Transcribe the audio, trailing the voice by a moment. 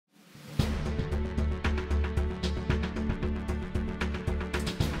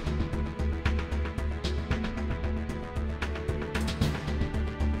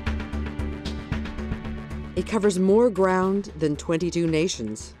It covers more ground than 22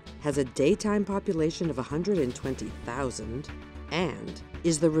 nations, has a daytime population of 120,000, and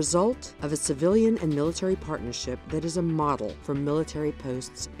is the result of a civilian and military partnership that is a model for military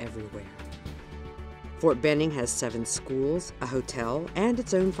posts everywhere. Fort Benning has 7 schools, a hotel, and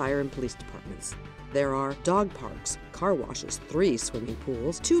its own fire and police departments. There are dog parks, car washes, 3 swimming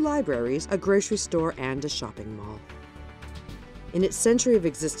pools, 2 libraries, a grocery store, and a shopping mall. In its century of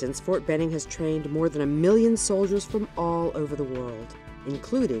existence, Fort Benning has trained more than 1 million soldiers from all over the world,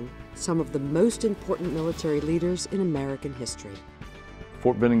 including some of the most important military leaders in American history.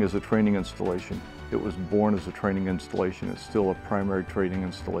 Fort Benning is a training installation. It was born as a training installation. It's still a primary training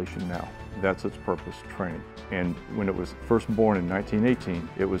installation now. That's its purpose, training. And when it was first born in 1918,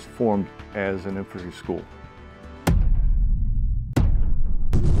 it was formed as an infantry school.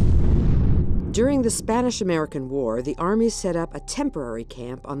 During the Spanish-American War, the Army set up a temporary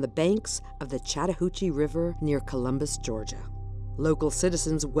camp on the banks of the Chattahoochee River near Columbus, Georgia. Local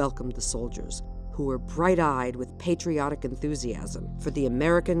citizens welcomed the soldiers, who were bright-eyed with patriotic enthusiasm for the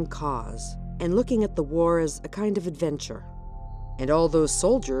American cause and looking at the war as a kind of adventure. And all those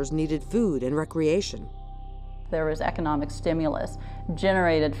soldiers needed food and recreation. There was economic stimulus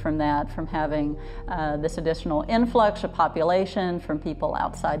generated from that, from having this additional influx of population from people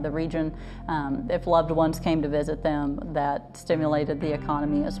outside the region. If loved ones came to visit them, that stimulated the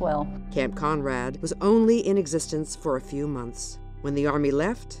economy as well. Camp Conrad was only in existence for a few months. When the Army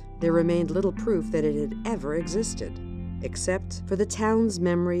left, there remained little proof that it had ever existed, except for the town's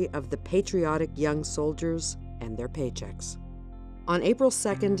memory of the patriotic young soldiers and their paychecks. On April 2,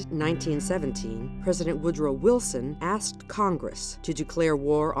 1917, President Woodrow Wilson asked Congress to declare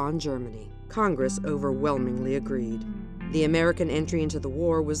war on Germany. Congress overwhelmingly agreed. The American entry into the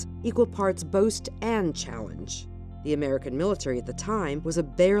war was equal parts boast and challenge. The American military at the time was a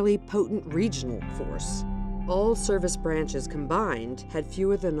barely potent regional force. All service branches combined had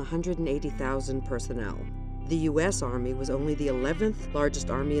fewer than 180,000 personnel. The U.S. Army was only the 11th largest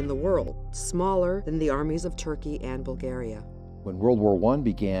army in the world, smaller than the armies of Turkey and Bulgaria. When World War I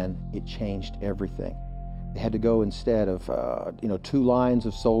began, it changed everything. They had to go, instead of 2 lines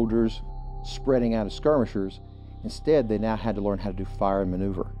of soldiers spreading out as skirmishers, instead they now had to learn how to do fire and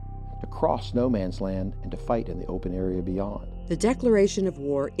maneuver, to cross no man's land and to fight in the open area beyond. The declaration of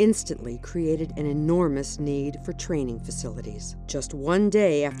war instantly created an enormous need for training facilities. Just 1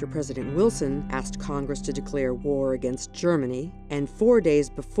 day after President Wilson asked Congress to declare war against Germany, and 4 days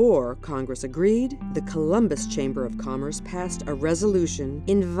before Congress agreed, the Columbus Chamber of Commerce passed a resolution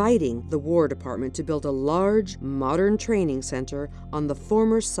inviting the War Department to build a large, modern training center on the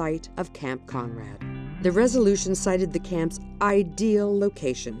former site of Camp Conrad. The resolution cited the camp's ideal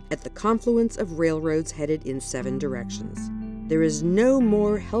location at the confluence of railroads headed in 7 directions. There is no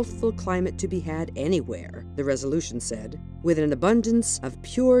more healthful climate to be had anywhere, the resolution said, with an abundance of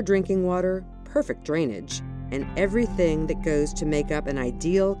pure drinking water, perfect drainage, and everything that goes to make up an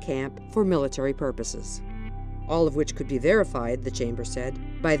ideal camp for military purposes. All of which could be verified, the chamber said,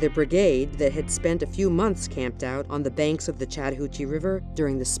 by the brigade that had spent a few months camped out on the banks of the Chattahoochee River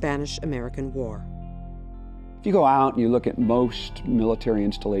during the Spanish-American War. If you go out and you look at most military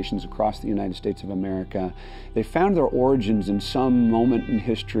installations across the United States of America, they found their origins in some moment in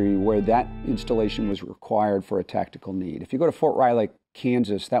history where that installation was required for a tactical need. If you go to Fort Riley,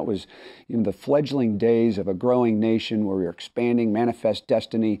 Kansas, that was the fledgling days of a growing nation where we were expanding manifest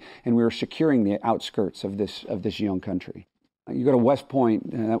destiny and we were securing the outskirts of this young country. You go to West Point,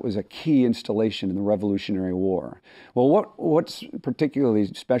 and that was a key installation in the Revolutionary War. Well, what's particularly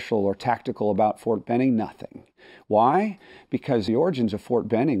special or tactical about Fort Benning? Nothing. Why? Because the origins of Fort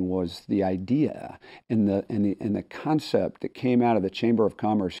Benning was the idea and the concept that came out of the Chamber of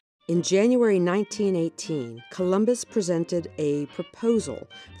Commerce. In January 1918, Columbus presented a proposal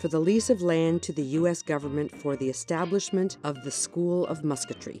for the lease of land to the U.S. government for the establishment of the School of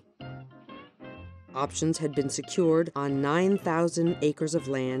Musketry. Options had been secured on 9,000 acres of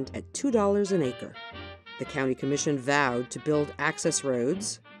land at $2 an acre. The county commission vowed to build access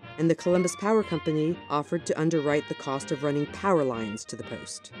roads, and the Columbus Power Company offered to underwrite the cost of running power lines to the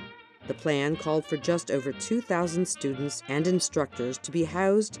post. The plan called for just over 2,000 students and instructors to be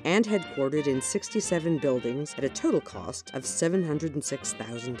housed and headquartered in 67 buildings at a total cost of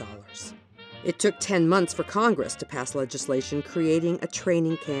 $706,000. It took 10 months for Congress to pass legislation creating a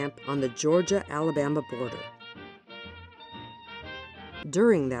training camp on the Georgia-Alabama border.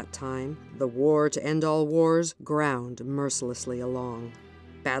 During that time, the war to end all wars ground mercilessly along.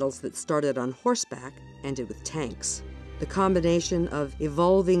 Battles that started on horseback ended with tanks. The combination of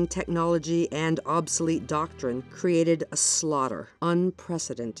evolving technology and obsolete doctrine created a slaughter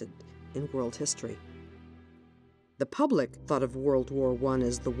unprecedented in world history. The public thought of World War I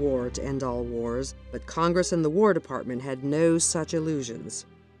as the war to end all wars, but Congress and the War Department had no such illusions.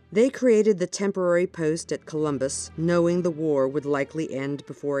 They created the temporary post at Columbus, knowing the war would likely end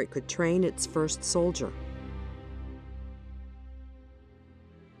before it could train its first soldier.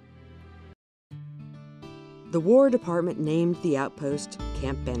 The War Department named the outpost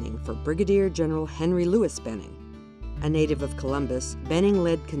Camp Benning for Brigadier General Henry Louis Benning. A native of Columbus, Benning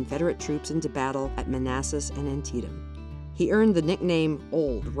led Confederate troops into battle at Manassas and Antietam. He earned the nickname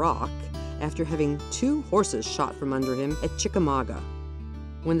Old Rock after having 2 horses shot from under him at Chickamauga.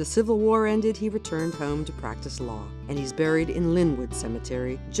 When the Civil War ended, he returned home to practice law, and he's buried in Linwood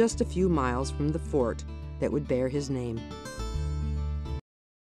Cemetery, just a few miles from the fort that would bear his name.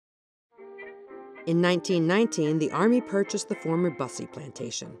 In 1919, the Army purchased the former Bussey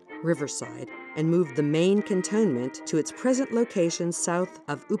Plantation, Riverside, and moved the main cantonment to its present location south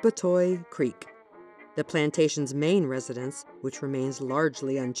of Upatoy Creek. The plantation's main residence, which remains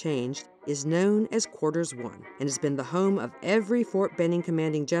largely unchanged, is known as Quarters 1 and has been the home of every Fort Benning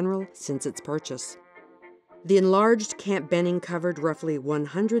commanding general since its purchase. The enlarged Camp Benning covered roughly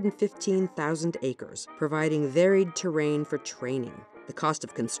 115,000 acres, providing varied terrain for training. The cost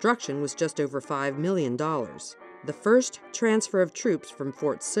of construction was just over $5 million. The first transfer of troops from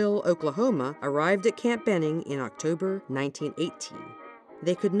Fort Sill, Oklahoma, arrived at Camp Benning in October 1918.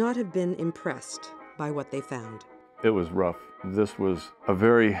 They could not have been impressed by what they found. It was rough. This was a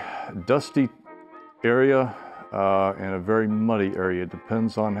very dusty area and a very muddy area. It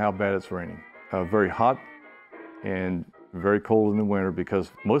depends on how bad it's raining. Very hot and very cold in the winter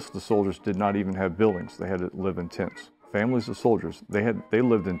because most of the soldiers did not even have buildings. They had to live in tents. Families of soldiers, they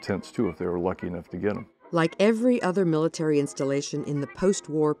lived in tents too if they were lucky enough to get them. Like every other military installation in the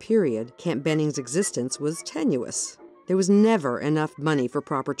post-war period, Camp Benning's existence was tenuous. There was never enough money for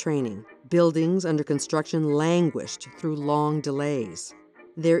proper training. Buildings under construction languished through long delays.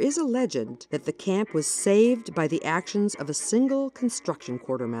 There is a legend that the camp was saved by the actions of a single construction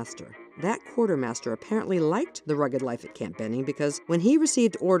quartermaster. That quartermaster apparently liked the rugged life at Camp Benning because when he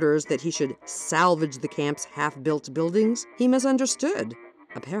received orders that he should salvage the camp's half-built buildings, he misunderstood,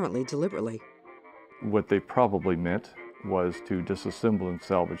 apparently deliberately. What they probably meant was to disassemble and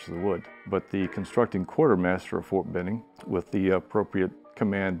salvage the wood. But the constructing quartermaster of Fort Benning, with the appropriate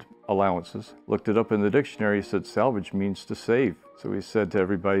command allowances, looked it up in the dictionary, said salvage means to save. So he said to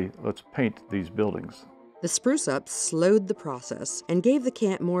everybody, let's paint these buildings. The spruce-ups slowed the process and gave the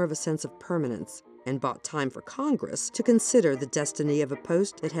camp more of a sense of permanence and bought time for Congress to consider the destiny of a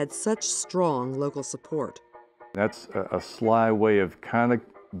post that had such strong local support. That's a sly way of kind of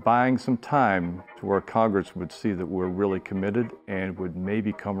buying some time to where Congress would see that we're really committed and would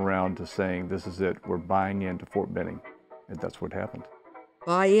maybe come around to saying, this is it, we're buying into Fort Benning. And that's what happened.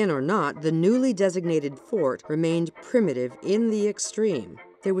 Buy in or not, the newly designated fort remained primitive in the extreme.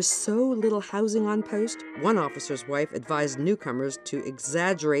 There was so little housing on post, one officer's wife advised newcomers to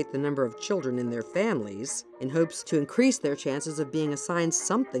exaggerate the number of children in their families in hopes to increase their chances of being assigned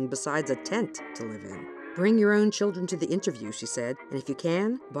something besides a tent to live in. Bring your own children to the interview, she said, and if you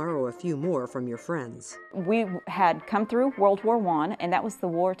can, borrow a few more from your friends. We had come through World War I, and that was the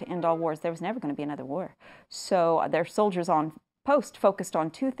war to end all wars. There was never going to be another war. So their soldiers on post focused on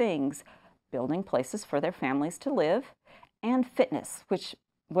 2 things: building places for their families to live and fitness, which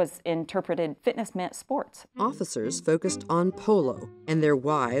was interpreted, fitness meant sports. Officers focused on polo, and their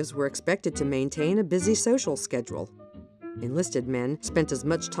wives were expected to maintain a busy social schedule. Enlisted men spent as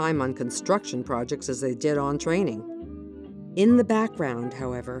much time on construction projects as they did on training. In the background,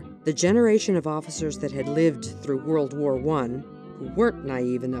 however, the generation of officers that had lived through World War I, who weren't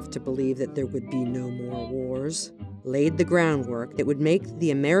naive enough to believe that there would be no more wars, laid the groundwork that would make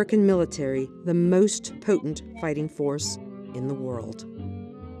the American military the most potent fighting force in the world.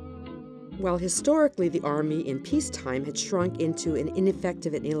 While historically the Army in peacetime had shrunk into an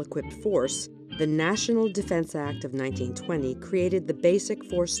ineffective and ill-equipped force, the National Defense Act of 1920 created the basic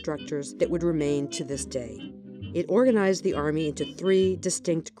force structures that would remain to this day. It organized the Army into 3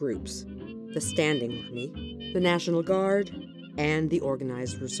 distinct groups: the Standing Army, the National Guard, and the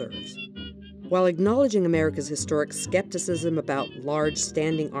Organized Reserves. While acknowledging America's historic skepticism about large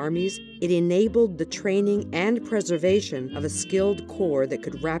standing armies, it enabled the training and preservation of a skilled corps that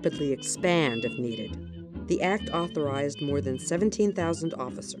could rapidly expand if needed. The act authorized more than 17,000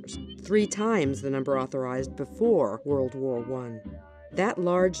 officers, 3 times the number authorized before World War I. That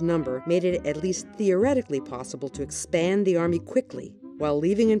large number made it at least theoretically possible to expand the Army quickly while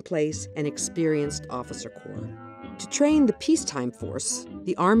leaving in place an experienced officer corps. To train the peacetime force,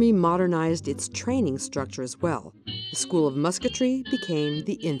 the Army modernized its training structure as well. The School of Musketry became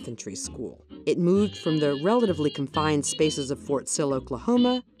the Infantry School. It moved from the relatively confined spaces of Fort Sill,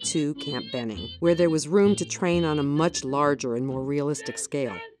 Oklahoma, to Camp Benning, where there was room to train on a much larger and more realistic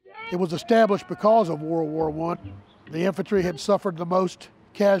scale. It was established because of World War I. The infantry had suffered the most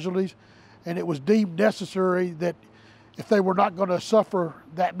casualties, and it was deemed necessary that if they were not going to suffer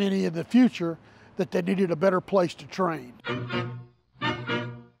that many in the future, that they needed a better place to train.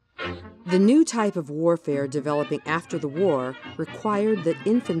 The new type of warfare developing after the war required that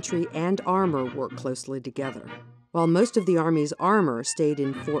infantry and armor work closely together. While most of the Army's armor stayed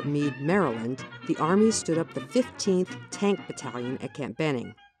in Fort Meade, Maryland, the Army stood up the 15th Tank Battalion at Camp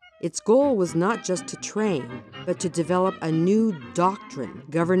Benning. Its goal was not just to train, but to develop a new doctrine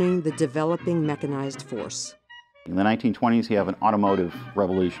governing the developing mechanized force. In the 1920s, you have an automotive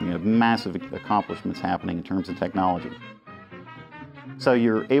revolution. You have massive accomplishments happening in terms of technology. So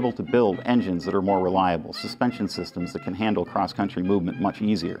you're able to build engines that are more reliable, suspension systems that can handle cross-country movement much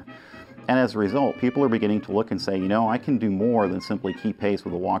easier. And as a result, people are beginning to look and say, you know, I can do more than simply keep pace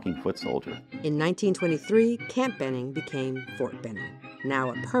with a walking foot soldier. In 1923, Camp Benning became Fort Benning. Now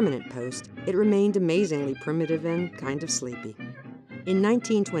a permanent post, it remained amazingly primitive and kind of sleepy. In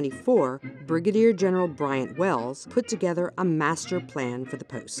 1924, Brigadier General Bryant Wells put together a master plan for the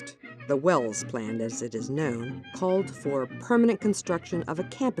post. The Wells Plan, as it is known, called for permanent construction of a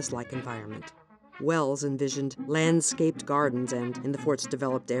campus-like environment. Wells envisioned landscaped gardens and, in the fort's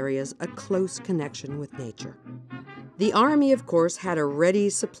developed areas, a close connection with nature. The Army, of course, had a ready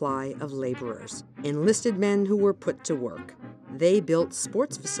supply of laborers, enlisted men who were put to work. They built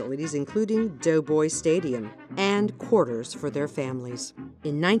sports facilities, including Doughboy Stadium, and quarters for their families.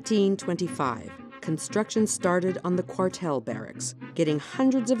 In 1925, construction started on the Quartel Barracks, getting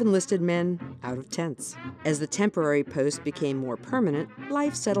hundreds of enlisted men out of tents. As the temporary post became more permanent,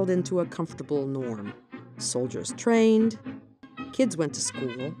 life settled into a comfortable norm. Soldiers trained, kids went to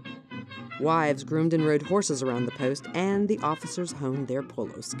school, wives groomed and rode horses around the post, and the officers honed their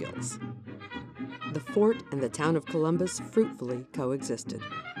polo skills. The fort and the town of Columbus fruitfully coexisted.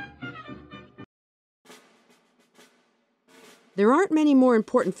 There aren't many more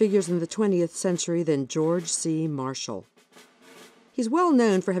important figures in the 20th century than George C. Marshall. He's well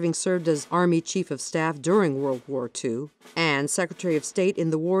known for having served as Army Chief of Staff during World War II and Secretary of State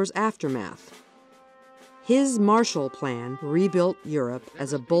in the war's aftermath. His Marshall Plan rebuilt Europe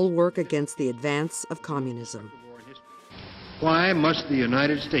as a bulwark against the advance of communism. Why must the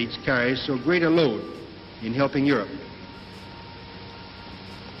United States carry so great a load in helping Europe?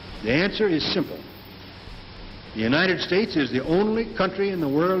 The answer is simple. The United States is the only country in the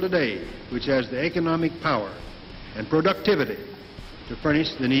world today which has the economic power and productivity to furnish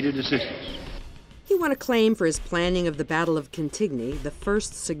the needed assistance. He won acclaim for his planning of the Battle of Cantigny, the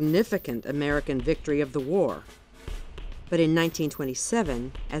first significant American victory of the war. But in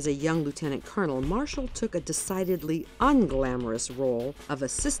 1927, as a young lieutenant colonel, Marshall took a decidedly unglamorous role of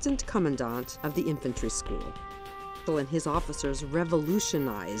assistant commandant of the infantry school. And his officers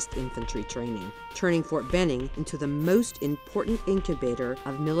revolutionized infantry training, turning Fort Benning into the most important incubator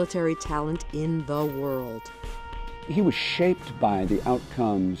of military talent in the world. He was shaped by the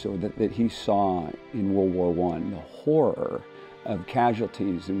outcomes that he saw in World War I, the horror of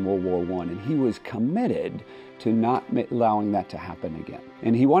casualties in World War I, and he was committed to not allowing that to happen again.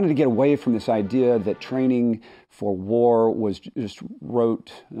 And he wanted to get away from this idea that training for war was just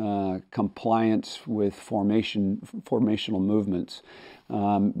rote compliance with formational movements,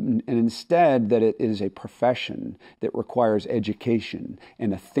 and instead that it is a profession that requires education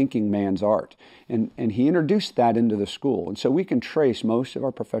and a thinking man's art. And he introduced that into the school. And so we can trace most of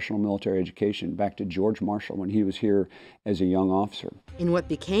our professional military education back to George Marshall when he was here as a young officer. In what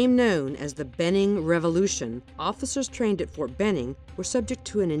became known as the Benning Revolution, officers trained at Fort Benning were subject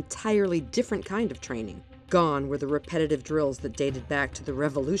to an entirely different kind of training. Gone were the repetitive drills that dated back to the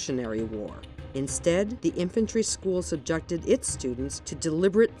Revolutionary War. Instead, the infantry school subjected its students to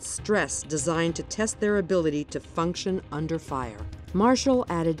deliberate stress designed to test their ability to function under fire. Marshall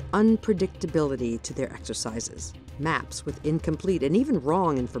added unpredictability to their exercises. Maps with incomplete and even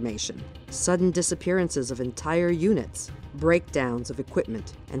wrong information, sudden disappearances of entire units, breakdowns of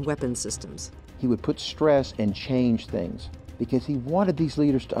equipment and weapon systems. He would put stress and change things because he wanted these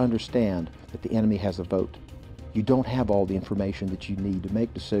leaders to understand that the enemy has a vote. You don't have all the information that you need to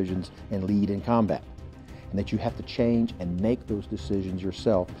make decisions and lead in combat, and that you have to change and make those decisions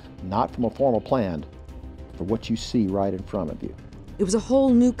yourself, not from a formal plan, for what you see right in front of you. It was a whole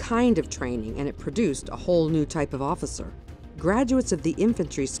new kind of training, and it produced a whole new type of officer. Graduates of the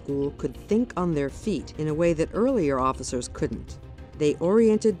infantry school could think on their feet in a way that earlier officers couldn't. They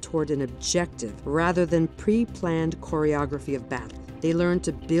oriented toward an objective rather than pre-planned choreography of battle. They learned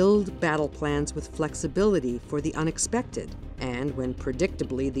to build battle plans with flexibility for the unexpected. And when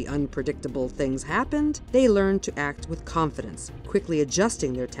predictably the unpredictable things happened, they learned to act with confidence, quickly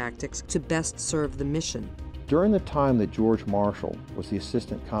adjusting their tactics to best serve the mission. During the time that George Marshall was the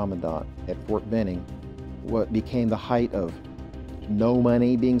assistant commandant at Fort Benning, what became the height of no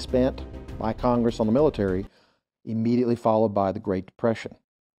money being spent by Congress on the military, immediately followed by the Great Depression.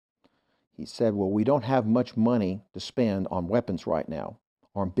 He said, well, we don't have much money to spend on weapons right now,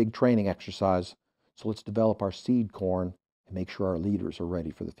 or on big training exercise, so let's develop our seed corn and make sure our leaders are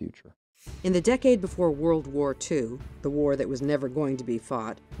ready for the future. In the decade before World War II, the war that was never going to be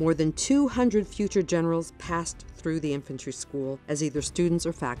fought, more than 200 future generals passed through the infantry school as either students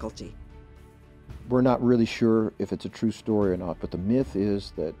or faculty. We're not really sure if it's a true story or not, but the myth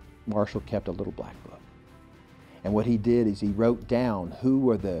is that Marshall kept a little black book. And what he did is he wrote down who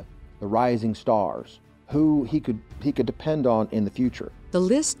were the rising stars, who he could depend on in the future. The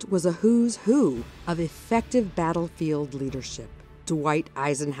list was a who's who of effective battlefield leadership. Dwight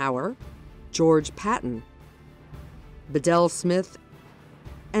Eisenhower, George Patton, Bedell Smith,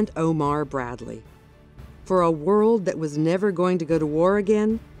 and Omar Bradley. For a world that was never going to go to war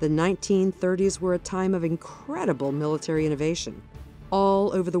again, the 1930s were a time of incredible military innovation.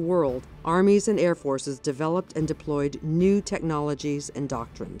 All over the world, armies and air forces developed and deployed new technologies and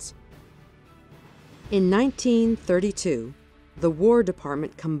doctrines. In 1932, the War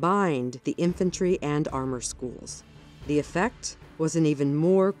Department combined the infantry and armor schools. The effect was an even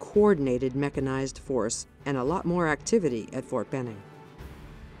more coordinated mechanized force and a lot more activity at Fort Benning.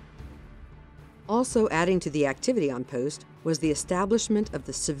 Also adding to the activity on post was the establishment of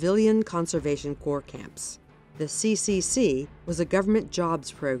the Civilian Conservation Corps camps. The CCC was a government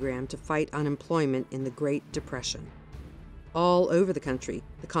jobs program to fight unemployment in the Great Depression. All over the country,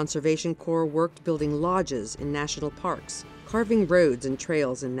 the Conservation Corps worked building lodges in national parks, carving roads and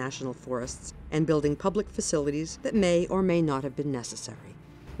trails in national forests, and building public facilities that may or may not have been necessary.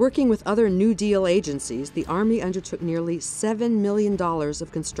 Working with other New Deal agencies, the Army undertook nearly $7 million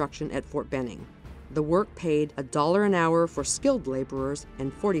of construction at Fort Benning. The work paid $1 an hour for skilled laborers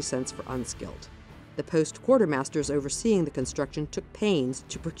and 40 cents for unskilled. The post quartermasters overseeing the construction took pains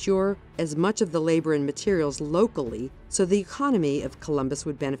to procure as much of the labor and materials locally so the economy of Columbus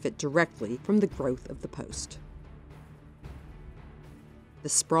would benefit directly from the growth of the post. The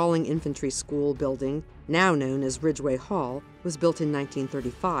sprawling infantry school building, now known as Ridgeway Hall, was built in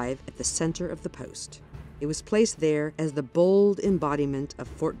 1935 at the center of the post. It was placed there as the bold embodiment of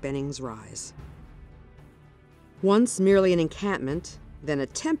Fort Benning's rise. Once merely an encampment, then a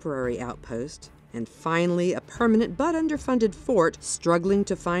temporary outpost, and finally a permanent but underfunded fort struggling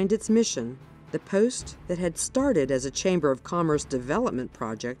to find its mission, the post that had started as a Chamber of Commerce development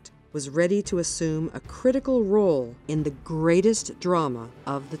project was ready to assume a critical role in the greatest drama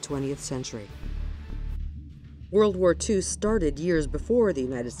of the 20th century. World War II started years before the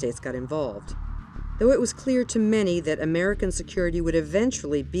United States got involved. Though it was clear to many that American security would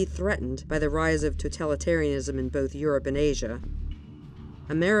eventually be threatened by the rise of totalitarianism in both Europe and Asia,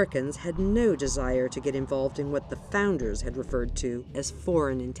 Americans had no desire to get involved in what the founders had referred to as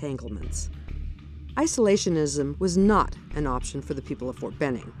foreign entanglements. Isolationism was not an option for the people of Fort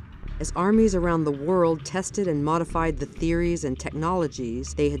Benning. As armies around the world tested and modified the theories and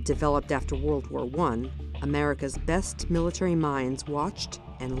technologies they had developed after World War I, America's best military minds watched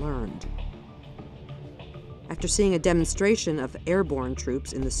and learned. After seeing a demonstration of airborne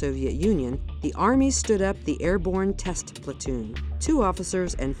troops in the Soviet Union, the Army stood up the Airborne Test Platoon, 2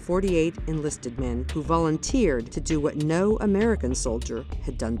 officers and 48 enlisted men who volunteered to do what no American soldier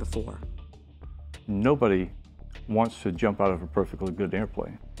had done before. Nobody wants to jump out of a perfectly good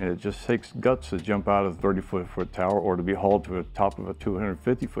airplane, and it just takes guts to jump out of a 30-foot tower or to be hauled to the top of a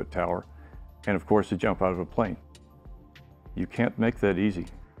 250-foot tower, and of course to jump out of a plane. You can't make that easy.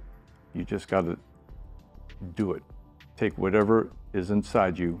 You just got to do it. Take whatever is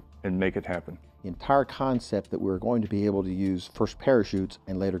inside you and make it happen. The entire concept that we were going to be able to use first parachutes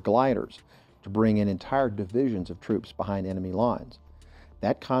and later gliders to bring in entire divisions of troops behind enemy lines.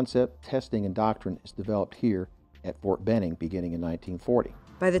 That concept, testing, and doctrine is developed here at Fort Benning beginning in 1940.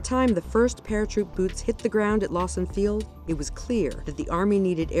 By the time the first paratroop boots hit the ground at Lawson Field, it was clear that the Army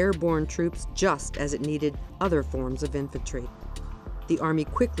needed airborne troops just as it needed other forms of infantry. The Army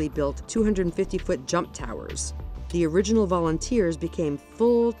quickly built 250-foot jump towers. The original volunteers became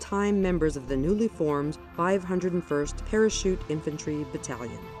full-time members of the newly formed 501st Parachute Infantry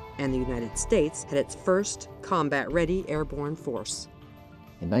Battalion, and the United States had its first combat-ready airborne force.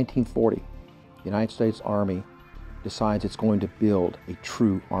 In 1940, the United States Army decides it's going to build a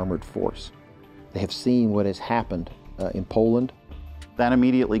true armored force. They have seen what has happened in Poland, That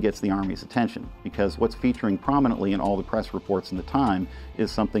immediately gets the Army's attention, because what's featuring prominently in all the press reports in the time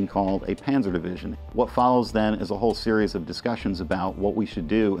is something called a Panzer Division. What follows then is a whole series of discussions about what we should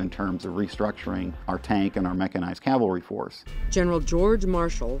do in terms of restructuring our tank and our mechanized cavalry force. General George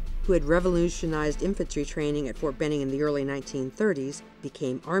Marshall, who had revolutionized infantry training at Fort Benning in the early 1930s,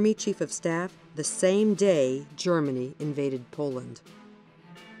 became Army Chief of Staff the same day Germany invaded Poland.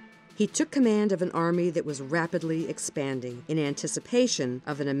 He took command of an army that was rapidly expanding in anticipation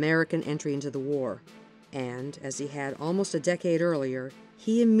of an American entry into the war. And, as he had almost a decade earlier,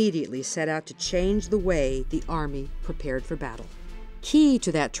 he immediately set out to change the way the Army prepared for battle. Key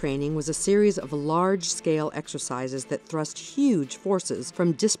to that training was a series of large-scale exercises that thrust huge forces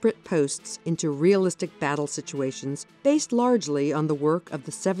from disparate posts into realistic battle situations based largely on the work of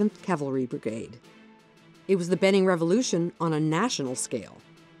the 7th Cavalry Brigade. It was the Benning Revolution on a national scale.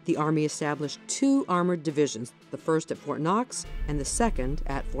 The Army established 2 armored divisions, the 1st at Fort Knox and the 2nd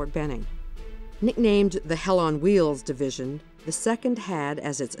at Fort Benning. Nicknamed the Hell on Wheels Division, the 2nd had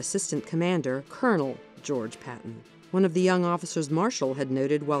as its assistant commander Colonel George Patton, one of the young officers Marshall had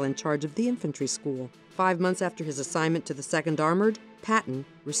noted while in charge of the infantry school. 5 months after his assignment to the 2nd Armored, Patton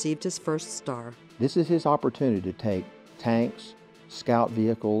received his first star. This is his opportunity to take tanks, scout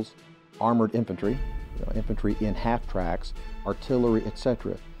vehicles, armored infantry, infantry in half tracks, artillery,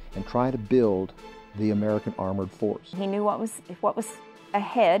 etc., and try to build the American armored force. He knew what was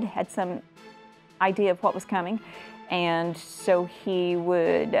ahead, had some idea of what was coming, and so he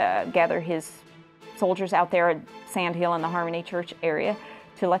would gather his soldiers out there at Sand Hill in the Harmony Church area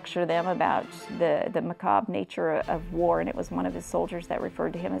to lecture them about the macabre nature of war, and it was one of his soldiers that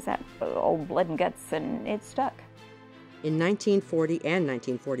referred to him as that old blood and guts, and it stuck. In 1940 and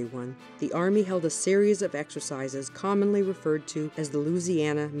 1941, the Army held a series of exercises commonly referred to as the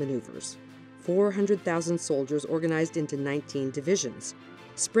Louisiana Maneuvers. 400,000 soldiers organized into 19 divisions.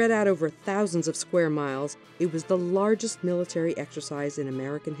 Spread out over thousands of square miles, it was the largest military exercise in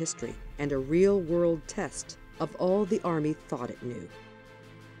American history and a real-world test of all the Army thought it knew.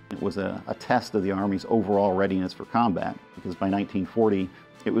 It was a test of the Army's overall readiness for combat, because by 1940,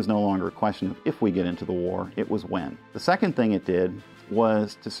 it was no longer a question of if we get into the war, it was when. The second thing it did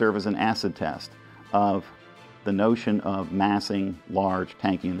was to serve as an acid test of the notion of massing large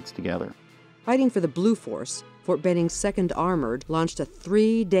tank units together. Fighting for the Blue Force, Fort Benning's 2nd Armored launched a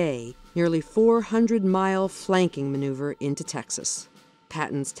 3-day, nearly 400-mile flanking maneuver into Texas.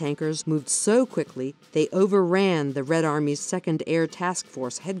 Patton's tankers moved so quickly they overran the Red Army's 2nd Air Task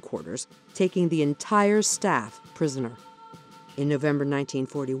Force headquarters, taking the entire staff prisoner. In November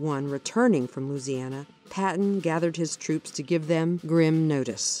 1941, returning from Louisiana, Patton gathered his troops to give them grim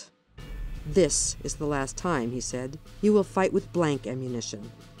notice. "This is the last time," he said. "You will fight with blank ammunition.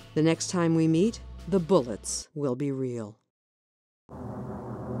 The next time we meet, the bullets will be real."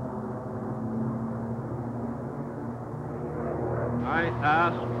 I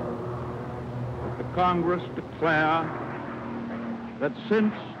ask that the Congress declare that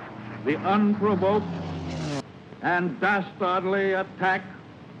since the unprovoked and dastardly attack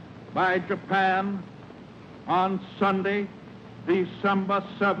by Japan on Sunday, December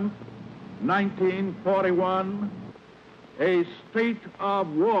 7th, 1941, a state of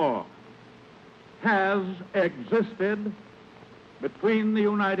war has existed between the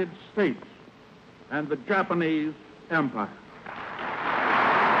United States and the Japanese Empire.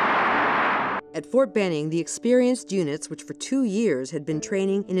 At Fort Benning, the experienced units, which for 2 years had been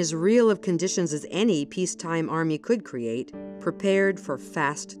training in as real of conditions as any peacetime Army could create, prepared for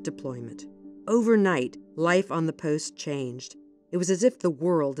fast deployment. Overnight, life on the post changed. It was as if the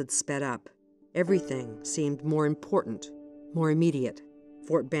world had sped up. Everything seemed more important, more immediate.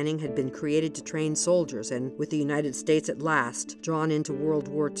 Fort Benning had been created to train soldiers, and with the United States at last drawn into World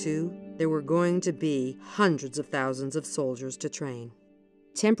War II, there were going to be hundreds of thousands of soldiers to train.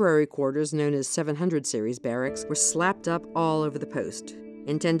 Temporary quarters known as 700 series barracks were slapped up all over the post,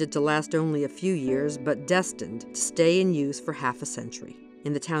 intended to last only a few years but destined to stay in use for half a century.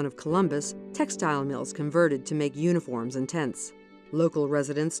 In the town of Columbus, textile mills converted to make uniforms and tents. Local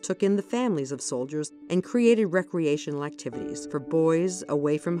residents took in the families of soldiers and created recreational activities for boys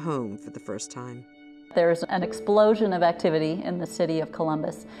away from home for the first time. There's an explosion of activity in the city of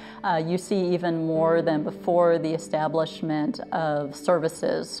Columbus. You see even more than before the establishment of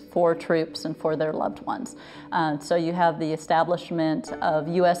services for troops and for their loved ones. So you have the establishment of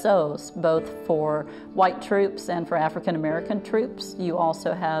USOs, both for white troops and for African American troops. You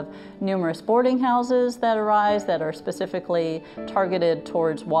also have numerous boarding houses that arise that are specifically targeted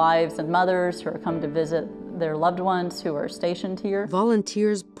towards wives and mothers who are come to visit their loved ones who are stationed here.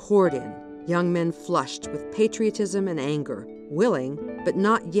 Volunteers poured in. Young men flushed with patriotism and anger, willing but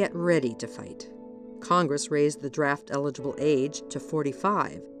not yet ready to fight. Congress raised the draft-eligible age to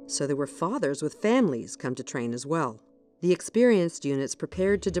 45, so there were fathers with families come to train as well. The experienced units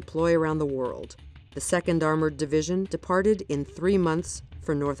prepared to deploy around the world. The 2nd Armored Division departed in 3 months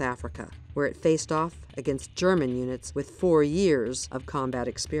for North Africa, where it faced off against German units with 4 years of combat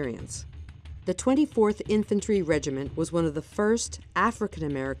experience. The 24th Infantry Regiment was one of the first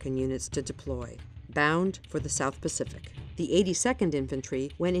African-American units to deploy, bound for the South Pacific. The 82nd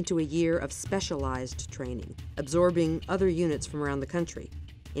Infantry went into a year of specialized training, absorbing other units from around the country.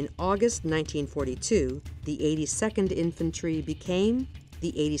 In August 1942, the 82nd Infantry became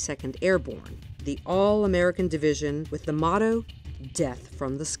the 82nd Airborne, the all-American division with the motto, "Death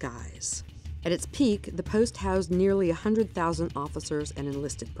from the Skies." At its peak, the post housed nearly 100,000 officers and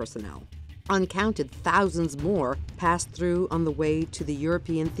enlisted personnel. Uncounted thousands more passed through on the way to the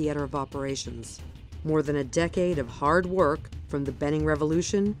European theater of operations. More than a decade of hard work, from the Benning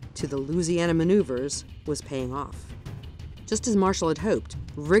Revolution to the Louisiana maneuvers, was paying off. Just as Marshall had hoped,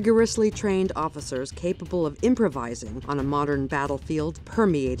 rigorously trained officers capable of improvising on a modern battlefield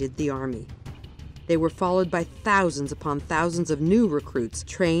permeated the Army. They were followed by thousands upon thousands of new recruits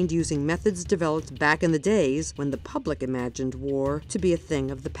trained using methods developed back in the days when the public imagined war to be a thing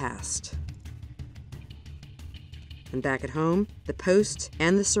of the past. And back at home, the post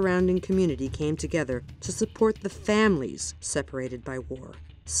and the surrounding community came together to support the families separated by war,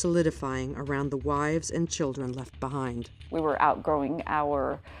 solidifying around the wives and children left behind. We were outgrowing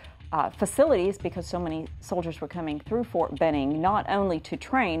our facilities because so many soldiers were coming through Fort Benning, not only to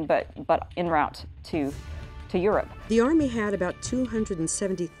train, but en route to Europe. The Army had about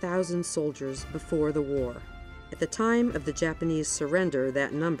 270,000 soldiers before the war. At the time of the Japanese surrender,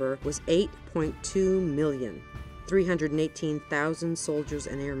 that number was 8.2 million. 318,000 soldiers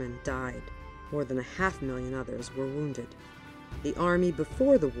and airmen died. More than 500,000 others were wounded. The Army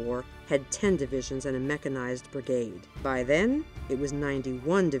before the war had 10 divisions and a mechanized brigade. By then, it was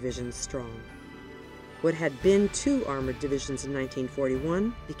 91 divisions strong. What had been 2 armored divisions in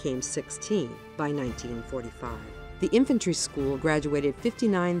 1941 became 16 by 1945. The infantry school graduated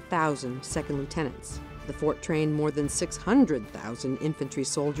 59,000 second lieutenants. The fort trained more than 600,000 infantry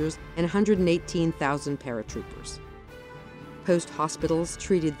soldiers and 118,000 paratroopers. Post hospitals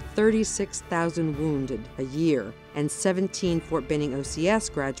treated 36,000 wounded a year, and 17 Fort Benning OCS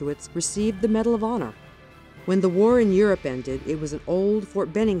graduates received the Medal of Honor. When the war in Europe ended, it was an old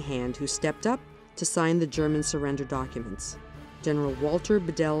Fort Benning hand who stepped up to sign the German surrender documents. General Walter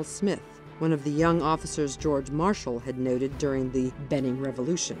Bedell Smith, one of the young officers George Marshall had noted during the Benning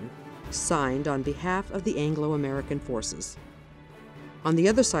Revolution, signed on behalf of the Anglo-American forces. On the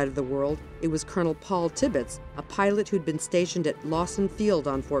other side of the world, it was Colonel Paul Tibbets, a pilot who'd been stationed at Lawson Field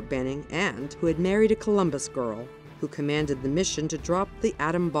on Fort Benning and who had married a Columbus girl, who commanded the mission to drop the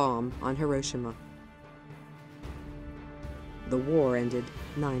atom bomb on Hiroshima. The war ended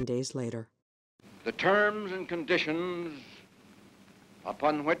 9 days later. The terms and conditions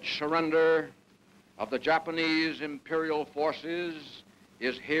upon which surrender of the Japanese imperial forces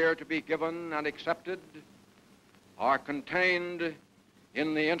is here to be given and accepted are contained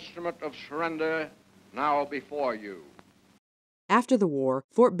in the instrument of surrender now before you. After the war,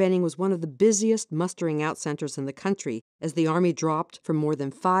 Fort Benning was one of the busiest mustering out centers in the country as the Army dropped from more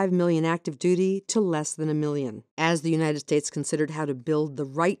than 5 million active duty to less than 1 million. As the United States considered how to build the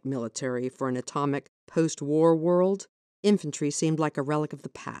right military for an atomic post-war world, infantry seemed like a relic of the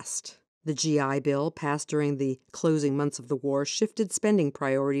past. The GI Bill, passed during the closing months of the war, shifted spending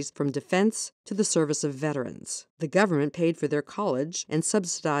priorities from defense to the service of veterans. The government paid for their college and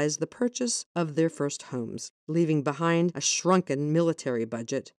subsidized the purchase of their first homes, leaving behind a shrunken military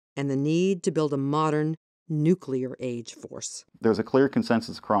budget and the need to build a modern, nuclear-age force. There's a clear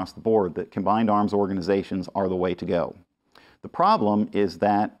consensus across the board that combined arms organizations are the way to go. The problem is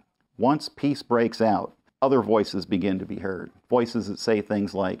that once peace breaks out, other voices begin to be heard. Voices that say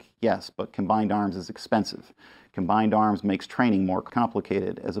things like, yes, but combined arms is expensive. Combined arms makes training more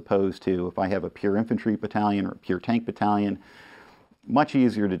complicated, as opposed to if I have a pure infantry battalion or a pure tank battalion, much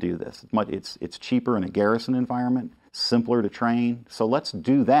easier to do this. It's cheaper in a garrison environment, simpler to train. So let's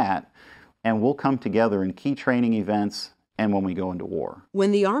do that, and we'll come together in key training events and when we go into war.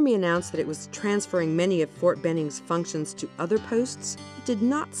 When the Army announced that it was transferring many of Fort Benning's functions to other posts, it did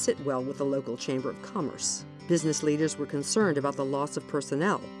not sit well with the local Chamber of Commerce. Business leaders were concerned about the loss of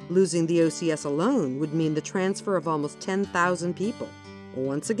personnel. Losing the OCS alone would mean the transfer of almost 10,000 people.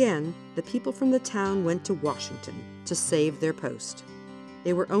 Once again, the people from the town went to Washington to save their post.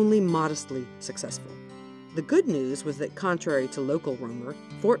 They were only modestly successful. The good news was that, contrary to local rumor,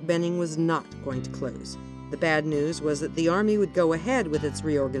 Fort Benning was not going to close. The bad news was that the Army would go ahead with its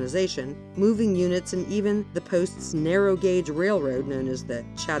reorganization, moving units and even the post's narrow-gauge railroad known as the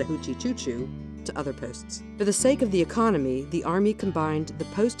Chattahoochee Choo-Choo to other posts. For the sake of the economy, the Army combined the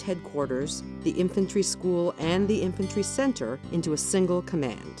post headquarters, the infantry school, and the infantry center into a single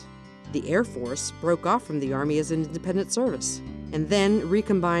command. The Air Force broke off from the Army as an independent service, and then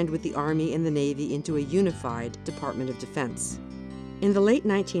recombined with the Army and the Navy into a unified Department of Defense. In the late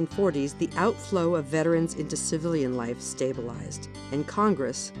 1940s, the outflow of veterans into civilian life stabilized, and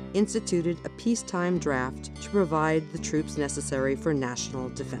Congress instituted a peacetime draft to provide the troops necessary for national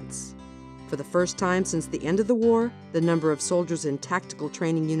defense. For the first time since the end of the war, the number of soldiers in tactical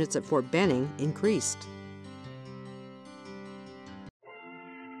training units at Fort Benning increased.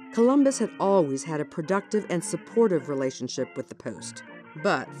 Columbus had always had a productive and supportive relationship with the post,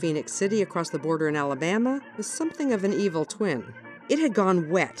 but Phenix City across the border in Alabama was something of an evil twin. It had gone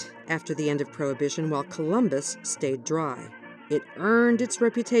wet after the end of Prohibition while Columbus stayed dry. It earned its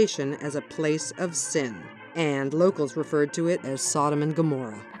reputation as a place of sin, and locals referred to it as Sodom and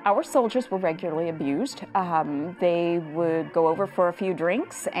Gomorrah. Our soldiers were regularly abused. They would go over for a few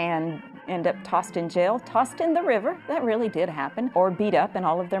drinks and end up tossed in jail, tossed in the river, that really did happen, or beat up and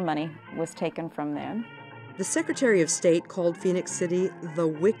all of their money was taken from them. The Secretary of State called Phenix City the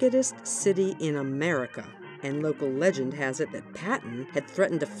wickedest city in America, and local legend has it that Patton had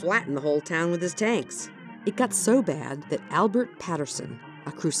threatened to flatten the whole town with his tanks. It got so bad that Albert Patterson,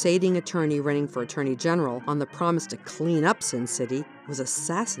 a crusading attorney running for Attorney General on the promise to clean up Sin City, was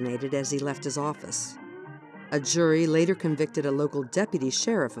assassinated as he left his office. A jury later convicted a local deputy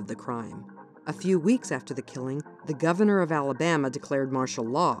sheriff of the crime. A few weeks after the killing, the governor of Alabama declared martial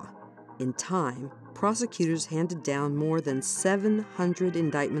law. In time, prosecutors handed down more than 700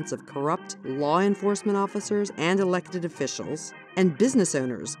 indictments of corrupt law enforcement officers and elected officials, and business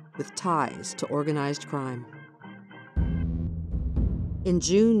owners with ties to organized crime. In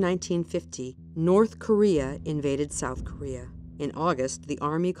June 1950, North Korea invaded South Korea. In August, the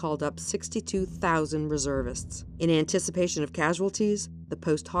Army called up 62,000 reservists. In anticipation of casualties, the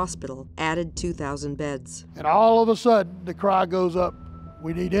post hospital added 2,000 beds. And all of a sudden, the cry goes up,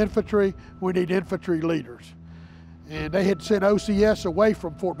 we need infantry leaders. And they had sent OCS away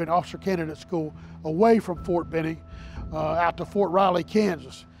from Fort Benning, Officer Candidate School, away from Fort Benning, out to Fort Riley,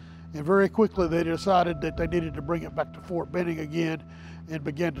 Kansas. And very quickly they decided that they needed to bring it back to Fort Benning again and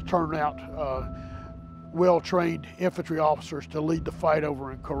began to turn out well-trained infantry officers to lead the fight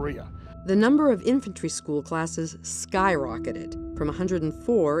over in Korea. The number of infantry school classes skyrocketed from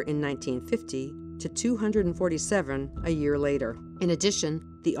 104 in 1950 to 247 a year later. In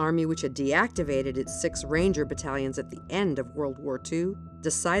addition, the Army, which had deactivated its 6 Ranger battalions at the end of World War II,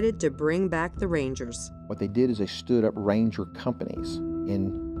 decided to bring back the Rangers. What they did is they stood up Ranger companies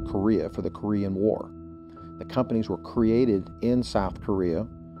in Korea for the Korean War. The companies were created in South Korea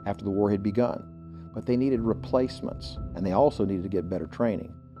after the war had begun, but they needed replacements, and they also needed to get better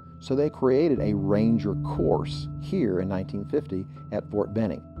training. So they created a Ranger course here in 1950 at Fort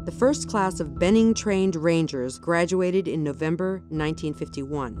Benning. The first class of Benning-trained Rangers graduated in November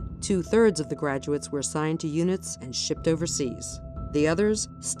 1951. 2/3 of the graduates were assigned to units and shipped overseas. The others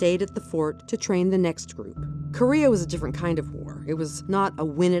stayed at the fort to train the next group. Korea was a different kind of war. It was not a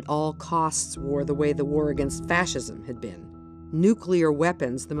win-at-all-costs war the way the war against fascism had been. Nuclear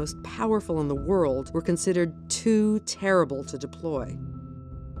weapons, the most powerful in the world, were considered too terrible to deploy.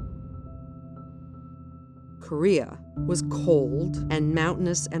 Korea was cold and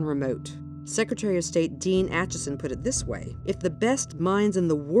mountainous and remote. Secretary of State Dean Acheson put it this way: if the best minds in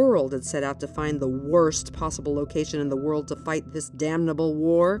the world had set out to find the worst possible location in the world to fight this damnable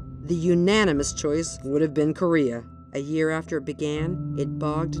war, the unanimous choice would have been Korea. A year after it began, it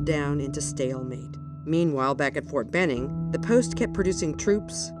bogged down into stalemate. Meanwhile, back at Fort Benning, the post kept producing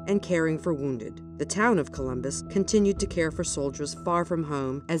troops and caring for wounded. The town of Columbus continued to care for soldiers far from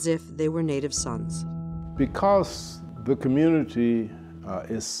home as if they were native sons. Because the community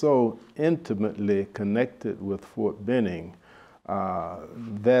is so intimately connected with Fort Benning,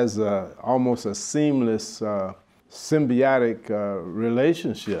 there's almost a seamless, symbiotic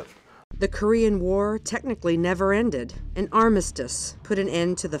relationship. The Korean War technically never ended. An armistice put an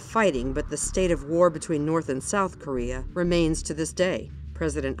end to the fighting, but the state of war between North and South Korea remains to this day.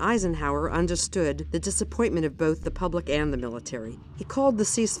 President Eisenhower understood the disappointment of both the public and the military. He called the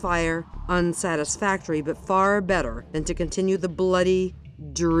ceasefire unsatisfactory, but far better than to continue the bloody,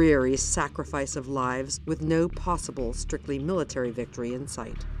 dreary sacrifice of lives with no possible strictly military victory in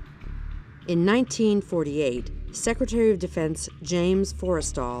sight. In 1948, Secretary of Defense James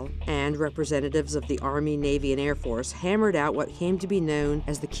Forrestal and representatives of the Army, Navy, and Air Force hammered out what came to be known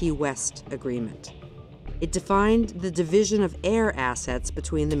as the Key West Agreement. It defined the division of air assets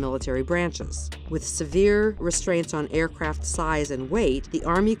between the military branches. With severe restraints on aircraft size and weight, the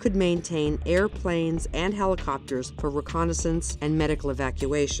Army could maintain airplanes and helicopters for reconnaissance and medical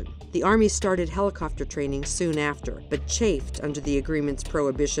evacuation. The Army started helicopter training soon after, but chafed under the agreement's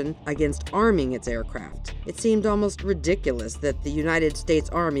prohibition against arming its aircraft. It seemed almost ridiculous that the United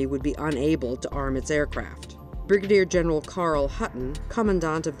States Army would be unable to arm its aircraft. Brigadier General Carl Hutton,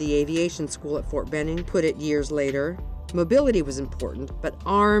 commandant of the aviation school at Fort Benning, put it years later, mobility was important, but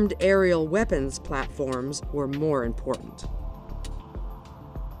armed aerial weapons platforms were more important.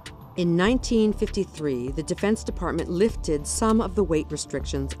 In 1953, the Defense Department lifted some of the weight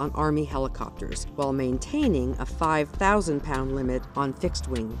restrictions on Army helicopters while maintaining a 5,000-pound limit on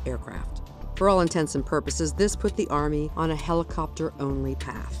fixed-wing aircraft. For all intents and purposes, this put the Army on a helicopter-only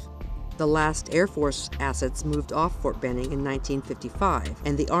path. The last Air Force assets moved off Fort Benning in 1955,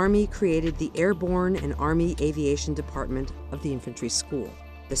 and the Army created the Airborne and Army Aviation Department of the Infantry School.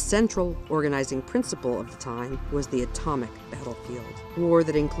 The central organizing principle of the time was the atomic battlefield, war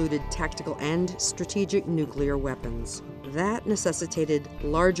that included tactical and strategic nuclear weapons. That necessitated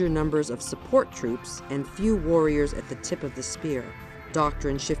larger numbers of support troops and few warriors at the tip of the spear.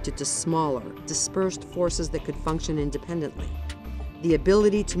 Doctrine shifted to smaller, dispersed forces that could function independently. The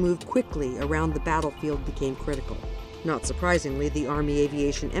ability to move quickly around the battlefield became critical. Not surprisingly, the Army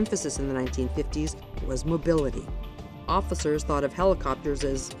aviation emphasis in the 1950s was mobility. Officers thought of helicopters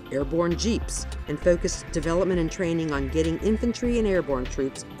as airborne jeeps and focused development and training on getting infantry and airborne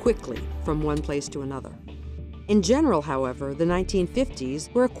troops quickly from one place to another. In general, however, the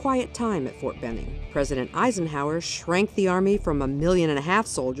 1950s were a quiet time at Fort Benning. President Eisenhower shrank the Army from 1.5 million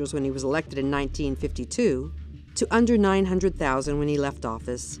soldiers when he was elected in 1952 to under 900,000 when he left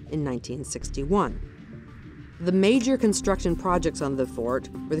office in 1961. The major construction projects on the fort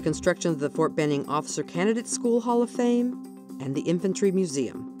were the construction of the Fort Benning Officer Candidate School Hall of Fame and the Infantry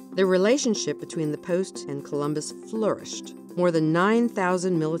Museum. The relationship between the post and Columbus flourished. More than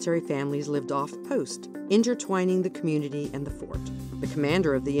 9,000 military families lived off-post, intertwining the community and the fort. The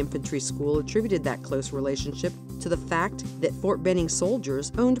commander of the infantry school attributed that close relationship to the fact that Fort Benning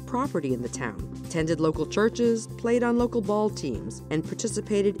soldiers owned property in the town, attended local churches, played on local ball teams, and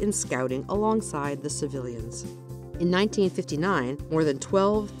participated in scouting alongside the civilians. In 1959, more than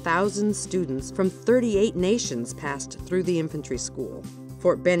 12,000 students from 38 nations passed through the infantry school.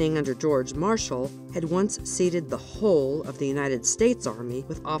 Fort Benning under George Marshall had once seated the whole of the United States Army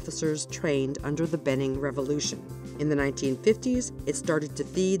with officers trained under the Benning Revolution. In the 1950s, it started to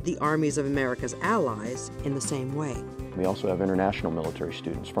feed the armies of America's allies in the same way. We also have international military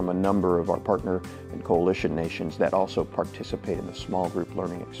students from a number of our partner and coalition nations that also participate in the small group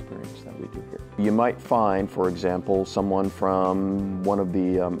learning experience that we do here. You might find, for example, someone from one of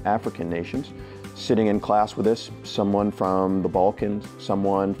the African nations sitting in class with us, someone from the Balkans,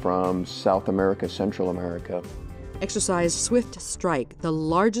 someone from South America, Central America. Exercise Swift Strike, the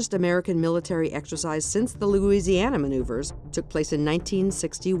largest American military exercise since the Louisiana maneuvers, took place in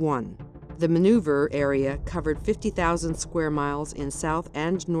 1961. The maneuver area covered 50,000 square miles in South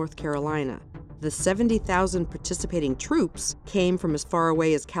and North Carolina. The 70,000 participating troops came from as far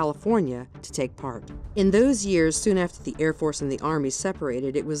away as California to take part. In those years, soon after the Air Force and the Army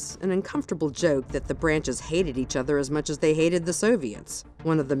separated, it was an uncomfortable joke that the branches hated each other as much as they hated the Soviets.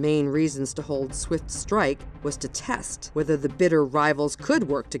 One of the main reasons to hold Swift Strike was to test whether the bitter rivals could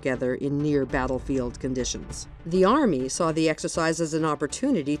work together in near battlefield conditions. The Army saw the exercise as an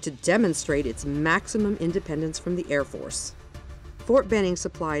opportunity to demonstrate its maximum independence from the Air Force. Fort Benning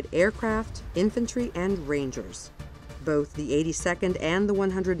supplied aircraft, infantry, and rangers. Both the 82nd and the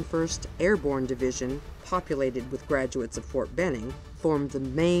 101st Airborne Division, populated with graduates of Fort Benning, formed the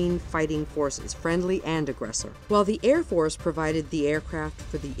main fighting forces, friendly and aggressor. While the Air Force provided the aircraft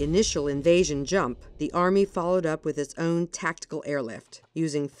for the initial invasion jump, the Army followed up with its own tactical airlift.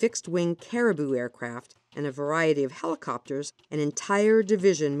 Using fixed-wing Caribou aircraft and a variety of helicopters, an entire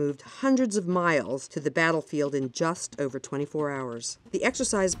division moved hundreds of miles to the battlefield in just over 24 hours. The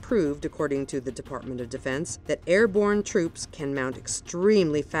exercise proved, according to the Department of Defense, that airborne troops can mount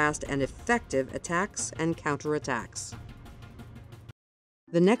extremely fast and effective attacks and counterattacks.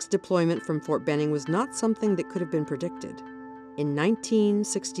 The next deployment from Fort Benning was not something that could have been predicted. In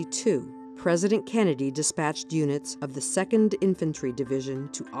 1962, President Kennedy dispatched units of the 2nd Infantry Division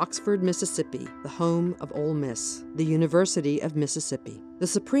to Oxford, Mississippi, the home of Ole Miss, the University of Mississippi. The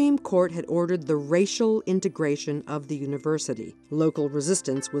Supreme Court had ordered the racial integration of the university. Local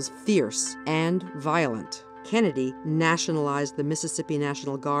resistance was fierce and violent. Kennedy nationalized the Mississippi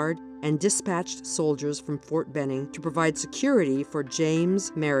National Guard and dispatched soldiers from Fort Benning to provide security for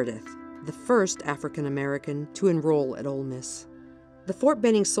James Meredith. the first African American to enroll at Ole Miss. The Fort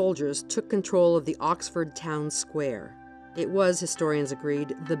Benning soldiers took control of the Oxford Town Square. It was, historians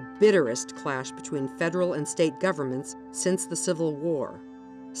agreed, the bitterest clash between federal and state governments since the Civil War.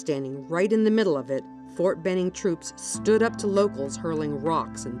 Standing right in the middle of it, Fort Benning troops stood up to locals hurling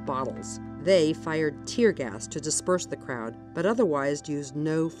rocks and bottles. They fired tear gas to disperse the crowd, but otherwise used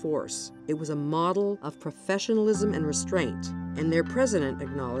no force. It was a model of professionalism and restraint, and their president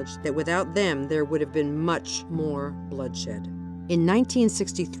acknowledged that without them there would have been much more bloodshed. In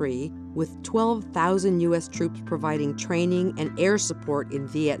 1963, with 12,000 U.S. troops providing training and air support in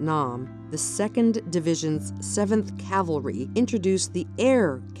Vietnam, the 2nd Division's 7th Cavalry introduced the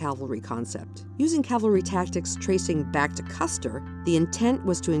air cavalry concept. Using cavalry tactics tracing back to Custer, the intent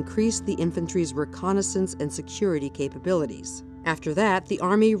was to increase the infantry's reconnaissance and security capabilities. After that, the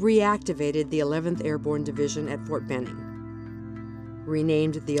Army reactivated the 11th Airborne Division at Fort Benning.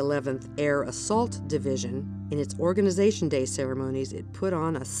 Renamed the 11th Air Assault Division, in its Organization Day ceremonies, it put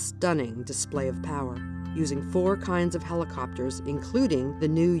on a stunning display of power, using 4 kinds of helicopters, including the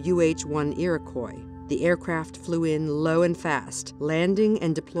new UH-1 Iroquois. The aircraft flew in low and fast, landing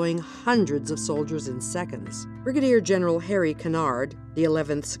and deploying hundreds of soldiers in seconds. Brigadier General Harry Kennard, the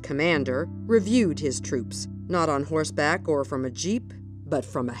 11th's commander, reviewed his troops, not on horseback or from a jeep, but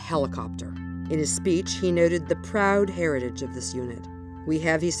from a helicopter. In his speech, he noted the proud heritage of this unit. We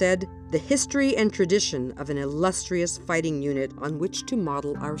have, he said, the history and tradition of an illustrious fighting unit on which to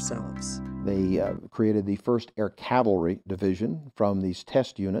model ourselves. They created the 1st Air Cavalry Division from these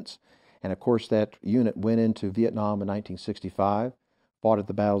test units, and of course that unit went into Vietnam in 1965, fought at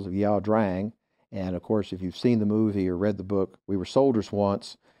the battles of Ia Drang, and of course if you've seen the movie or read the book, We Were Soldiers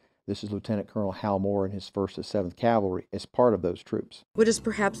Once, this is Lieutenant Colonel Hal Moore and his 1st and 7th Cavalry as part of those troops. What is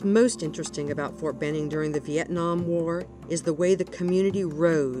perhaps most interesting about Fort Benning during the Vietnam War is the way the community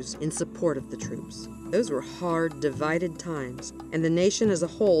rose in support of the troops. Those were hard, divided times, and the nation as a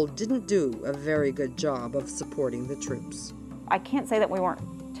whole didn't do a very good job of supporting the troops. I can't say that we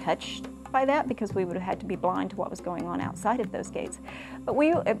weren't touched by that, because we would have had to be blind to what was going on outside of those gates. But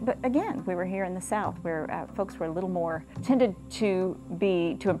again, we were here in the South, where folks were a little more tended to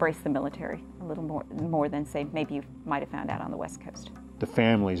embrace the military a little more than, say, maybe you might have found out on the West Coast. The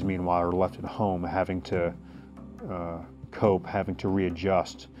families, meanwhile, are left at home, having to cope, having to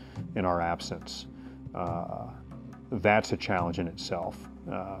readjust in our absence. That's a challenge in itself.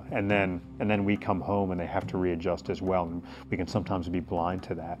 And then we come home and they have to readjust as well, and we can sometimes be blind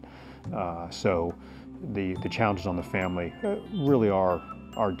to that. So the challenges on the family really are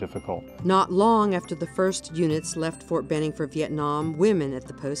difficult. Not long after the first units left Fort Benning for Vietnam, women at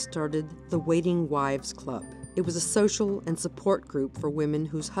the post started the Waiting Wives Club. It was a social and support group for women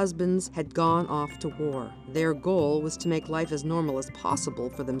whose husbands had gone off to war. Their goal was to make life as normal as possible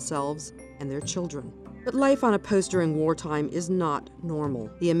for themselves and their children. But life on a post during wartime is not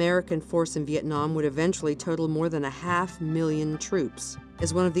normal. The American force in Vietnam would eventually total more than 500,000 troops.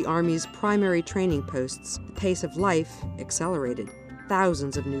 As one of the Army's primary training posts, the pace of life accelerated.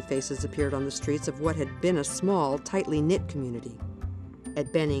 Thousands of new faces appeared on the streets of what had been a small, tightly knit community.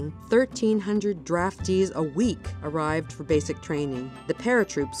 At Benning, 1,300 draftees a week arrived for basic training. The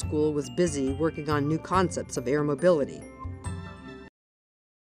paratroop school was busy working on new concepts of air mobility.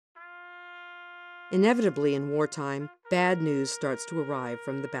 Inevitably in wartime, bad news starts to arrive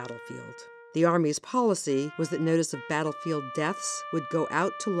from the battlefield. The Army's policy was that notice of battlefield deaths would go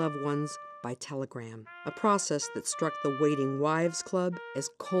out to loved ones by telegram, a process that struck the Waiting Wives Club as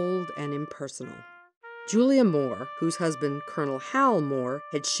cold and impersonal. Julia Moore, whose husband, Colonel Hal Moore,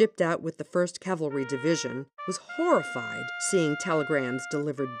 had shipped out with the 1st Cavalry Division, was horrified seeing telegrams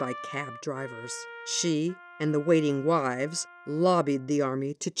delivered by cab drivers. She and the Waiting Wives lobbied the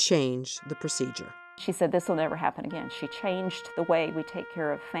Army to change the procedure. She said this will never happen again. She changed the way we take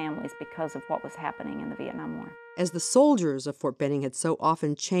care of families because of what was happening in the Vietnam War. As the soldiers of Fort Benning had so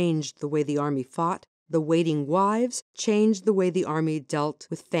often changed the way the Army fought, the Waiting Wives changed the way the Army dealt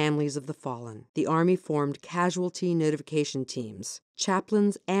with families of the fallen. The Army formed casualty notification teams,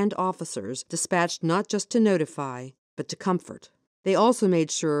 chaplains and officers dispatched not just to notify, but to comfort. They also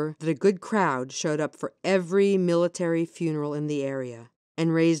made sure that a good crowd showed up for every military funeral in the area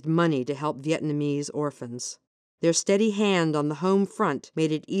and raised money to help Vietnamese orphans. Their steady hand on the home front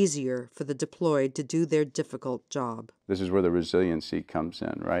made it easier for the deployed to do their difficult job. This is where the resiliency comes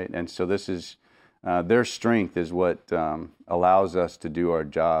in, right? And so this is, their strength is what allows us to do our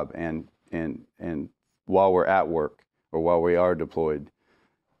job, and while we're at work or while we are deployed,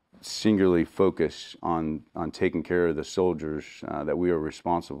 singularly focus on taking care of the soldiers that we are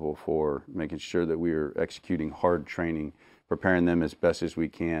responsible for, making sure that we are executing hard training, preparing them as best as we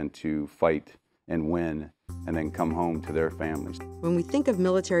can to fight and win, and then come home to their families. When we think of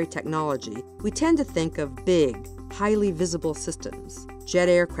military technology, we tend to think of big, highly visible systems, jet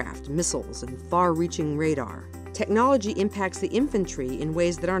aircraft, missiles, and far-reaching radar. Technology impacts the infantry in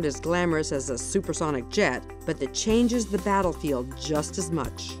ways that aren't as glamorous as a supersonic jet, but that changes the battlefield just as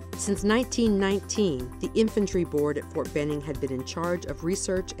much. Since 1919, the Infantry Board at Fort Benning had been in charge of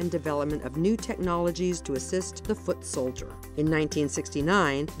research and development of new technologies to assist the foot soldier. In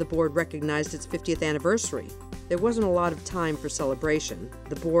 1969, the board recognized its 50th anniversary. There wasn't a lot of time for celebration.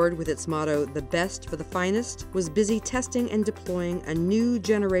 The board, with its motto, "The best for the finest," was busy testing and deploying a new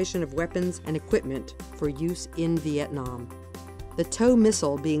generation of weapons and equipment for use in Vietnam. The TOW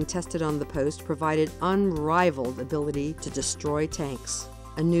missile being tested on the post provided unrivaled ability to destroy tanks.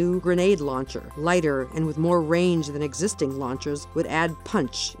 A new grenade launcher, lighter and with more range than existing launchers, would add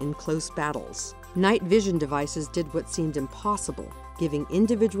punch in close battles. Night vision devices did what seemed impossible, giving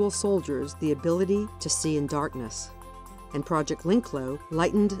individual soldiers the ability to see in darkness. And Project Linklow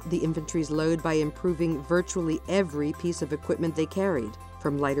lightened the infantry's load by improving virtually every piece of equipment they carried,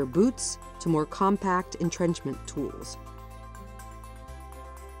 from lighter boots to more compact entrenchment tools.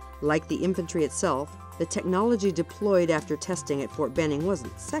 Like the infantry itself, the technology deployed after testing at Fort Benning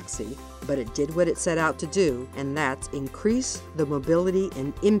wasn't sexy, but it did what it set out to do, and that's increase the mobility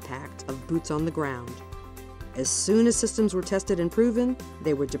and impact of boots on the ground. As soon as systems were tested and proven,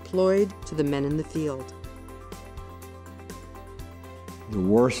 they were deployed to the men in the field. The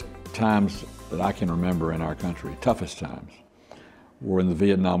worst times that I can remember in our country, toughest times, were in the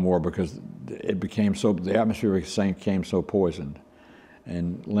Vietnam War, because it became so, the atmosphere became so poisoned.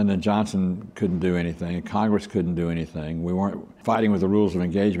 And Lyndon Johnson couldn't do anything, Congress couldn't do anything. We weren't fighting with the rules of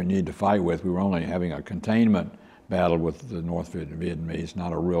engagement you need to fight with. We were only having a containment battle with the North Vietnamese,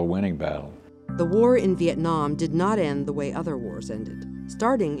 not a real winning battle. The war in Vietnam did not end the way other wars ended.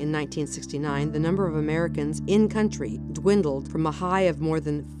 Starting in 1969, the number of Americans in country dwindled from a high of more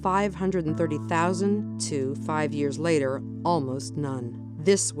than 530,000 to, 5 years later, almost none.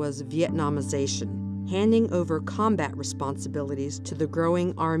 This was Vietnamization, handing over combat responsibilities to the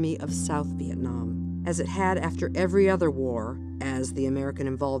growing Army of South Vietnam. As it had after every other war, as the American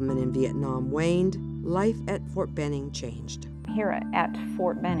involvement in Vietnam waned, life at Fort Benning changed. Here at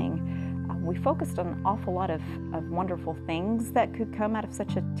Fort Benning, we focused on an awful lot of wonderful things that could come out of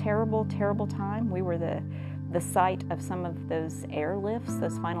such a terrible, terrible time. We were the site of some of those airlifts,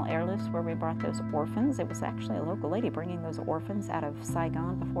 those final airlifts where we brought those orphans. It was actually a local lady bringing those orphans out of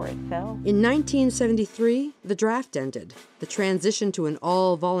Saigon before it fell. In 1973, the draft ended. The transition to an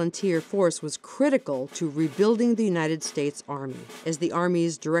all-volunteer force was critical to rebuilding the United States Army. As the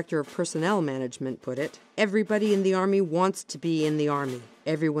Army's Director of Personnel Management put it, everybody in the Army wants to be in the Army.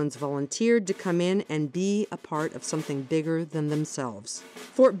 Everyone's volunteered to come in and be a part of something bigger than themselves.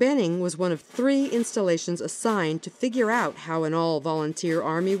 Fort Benning was one of 3 installations assigned to figure out how an all-volunteer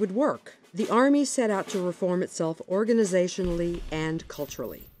Army would work. The Army set out to reform itself organizationally and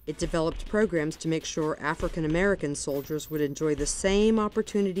culturally. It developed programs to make sure African American soldiers would enjoy the same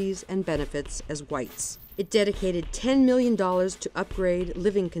opportunities and benefits as whites. It dedicated $10 million to upgrade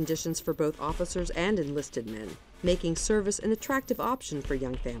living conditions for both officers and enlisted men, making service an attractive option for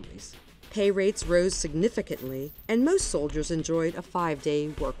young families. Pay rates rose significantly, and most soldiers enjoyed a 5-day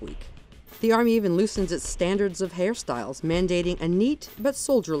work week. The Army even loosened its standards of hairstyles, mandating a neat but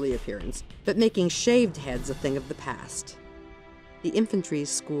soldierly appearance, but making shaved heads a thing of the past. The infantry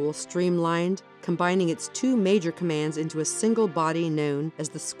school streamlined, combining its 2 major commands into a single body known as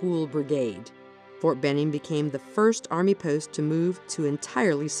the School Brigade. Fort Benning became the first Army post to move to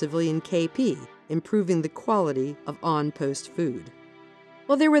entirely civilian KP, improving the quality of on-post food.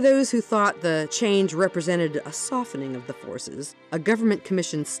 While there were those who thought the change represented a softening of the forces, a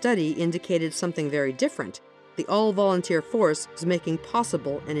government-commissioned study indicated something very different. The all-volunteer force was making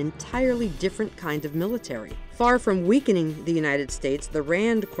possible an entirely different kind of military. Far from weakening the United States, the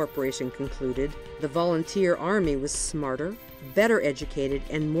Rand Corporation concluded the volunteer army was smarter, better educated,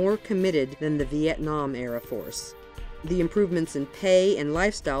 and more committed than the Vietnam-era force. The improvements in pay and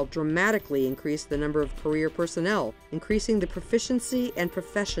lifestyle dramatically increased the number of career personnel, increasing the proficiency and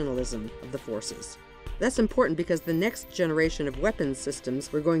professionalism of the forces. That's important because the next generation of weapons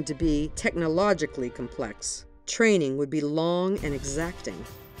systems were going to be technologically complex. Training would be long and exacting.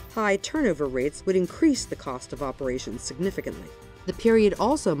 High turnover rates would increase the cost of operations significantly. The period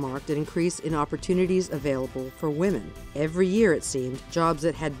also marked an increase in opportunities available for women. Every year, it seemed, jobs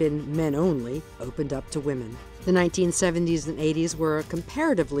that had been men only opened up to women. The 1970s and 80s were a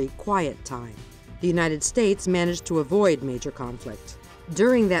comparatively quiet time. The United States managed to avoid major conflict.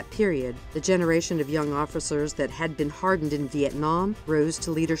 During that period, the generation of young officers that had been hardened in Vietnam rose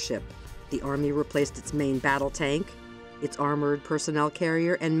to leadership. The Army replaced its main battle tank, its armored personnel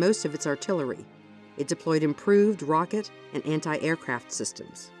carrier, and most of its artillery. It deployed improved rocket and anti-aircraft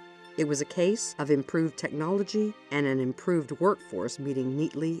systems. It was a case of improved technology and an improved workforce meeting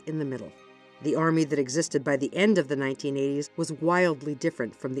neatly in the middle. The Army that existed by the end of the 1980s was wildly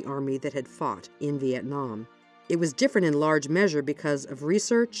different from the Army that had fought in Vietnam. It was different in large measure because of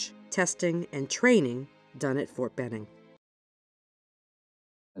research, testing, and training done at Fort Benning.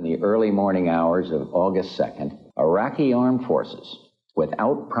 In the early morning hours of August 2nd, Iraqi armed forces,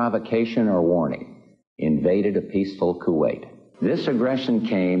 without provocation or warning, invaded a peaceful Kuwait. This aggression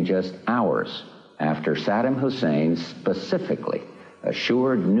came just hours after Saddam Hussein specifically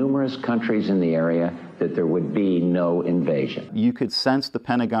assured numerous countries in the area that there would be no invasion. You could sense the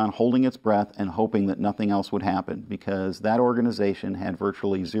Pentagon holding its breath and hoping that nothing else would happen, because that organization had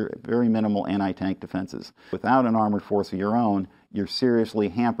virtually very minimal anti-tank defenses. Without an armored force of your own, you're seriously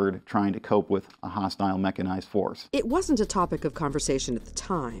hampered trying to cope with a hostile mechanized force. It wasn't a topic of conversation at the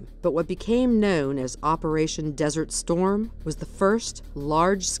time, but what became known as Operation Desert Storm was the first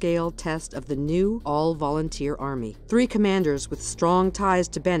large-scale test of the new all-volunteer Army. 3 commanders with strong ties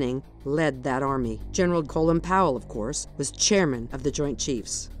to Benning led that army. General Colin Powell, of course, was chairman of the Joint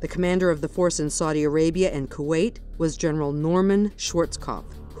Chiefs. The commander of the force in Saudi Arabia and Kuwait was General Norman Schwarzkopf,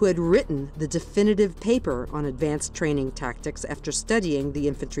 who had written the definitive paper on advanced training tactics after studying the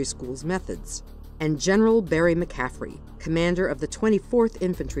infantry school's methods. And General Barry McCaffrey, commander of the 24th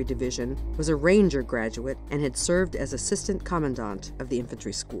Infantry Division, was a Ranger graduate and had served as assistant commandant of the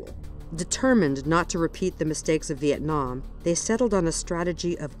infantry school. Determined not to repeat the mistakes of Vietnam, they settled on a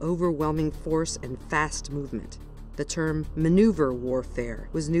strategy of overwhelming force and fast movement. The term maneuver warfare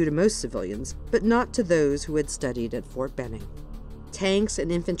was new to most civilians, but not to those who had studied at Fort Benning. Tanks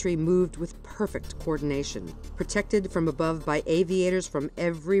and infantry moved with perfect coordination, protected from above by aviators from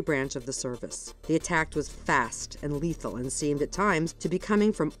every branch of the service. The attack was fast and lethal and seemed at times to be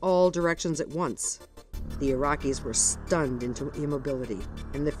coming from all directions at once. The Iraqis were stunned into immobility,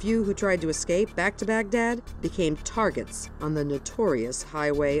 and the few who tried to escape back to Baghdad became targets on the notorious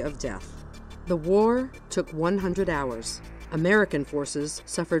Highway of Death. The war took 100 hours. American forces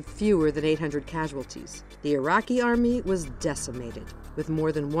suffered fewer than 800 casualties. The Iraqi army was decimated, with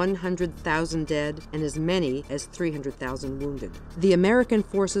more than 100,000 dead and as many as 300,000 wounded. The American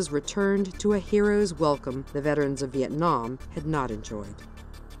forces returned to a hero's welcome the veterans of Vietnam had not enjoyed.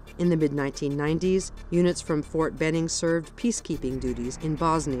 In the mid-1990s, units from Fort Benning served peacekeeping duties in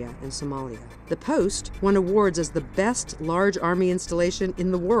Bosnia and Somalia. The post won awards as the best large army installation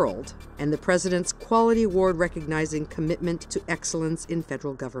in the world, and the President's Quality Award recognizing commitment to excellence in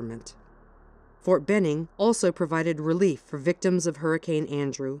federal government. Fort Benning also provided relief for victims of Hurricane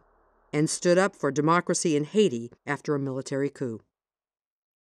Andrew and stood up for democracy in Haiti after a military coup.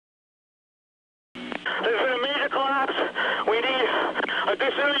 There's been a major collapse. We need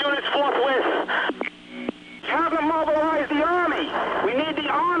additional units forthwith. Have them mobilize the Army. We need the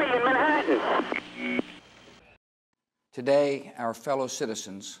Army in Manhattan. Today, our fellow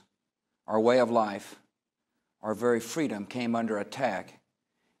citizens, our way of life, our very freedom came under attack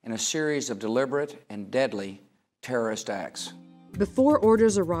in a series of deliberate and deadly terrorist acts. Before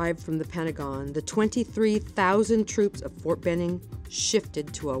orders arrived from the Pentagon, the 23,000 troops of Fort Benning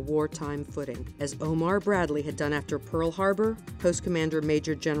shifted to a wartime footing. As Omar Bradley had done after Pearl Harbor, Post Commander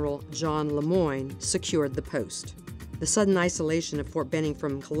Major General John Lemoyne secured the post. The sudden isolation of Fort Benning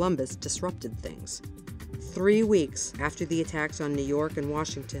from Columbus disrupted things. 3 weeks after the attacks on New York and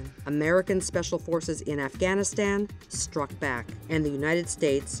Washington, American special forces in Afghanistan struck back, and the United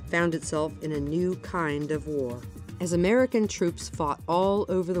States found itself in a new kind of war. As American troops fought all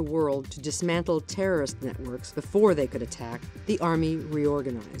over the world to dismantle terrorist networks before they could attack, the Army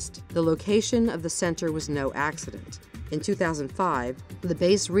reorganized. The location of the center was no accident. In 2005, the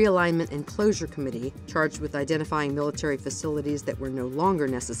Base Realignment and Closure Committee, charged with identifying military facilities that were no longer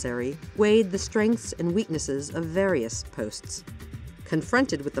necessary, weighed the strengths and weaknesses of various posts.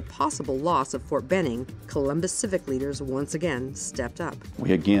 Confronted with the possible loss of Fort Benning, Columbus civic leaders once again stepped up.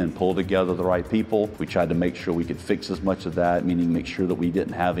 We again pulled together the right people. We tried to make sure we could fix as much of that, meaning make sure that we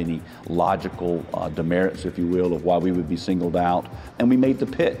didn't have any logical demerits, if you will, of why we would be singled out. And we made the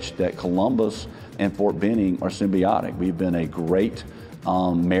pitch that Columbus and Fort Benning are symbiotic. We've been a great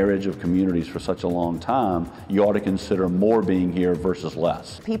marriage of communities for such a long time. You ought to consider more being here versus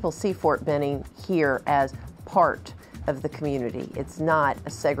less. People see Fort Benning here as part of the community. It's not a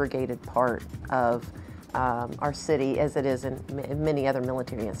segregated part of our city as it is in many other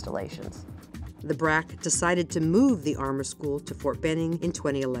military installations. the BRAC decided to move the armor school to Fort Benning in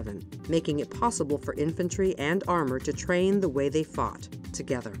 2011, making it possible for infantry and armor to train the way they fought,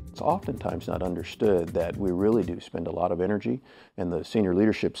 together. It's oftentimes not understood that we really do spend a lot of energy, and the senior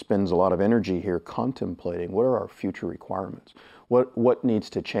leadership spends a lot of energy here contemplating what are our future requirements, what needs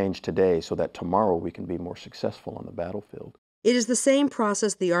to change today so that tomorrow we can be more successful on the battlefield. It is the same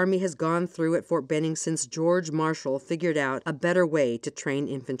process the Army has gone through at Fort Benning since George Marshall figured out a better way to train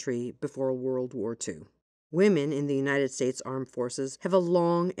infantry before World War II. Women in the United States Armed Forces have a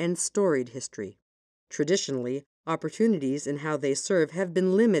long and storied history. Traditionally, opportunities in how they serve have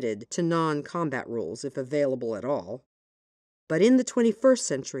been limited to non-combat roles, if available at all. But in the 21st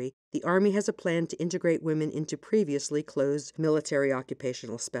century, the Army has a plan to integrate women into previously closed military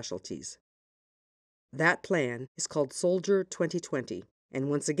occupational specialties. That plan is called Soldier 2020, and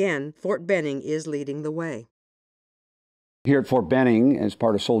once again, Fort Benning is leading the way. Here at Fort Benning, as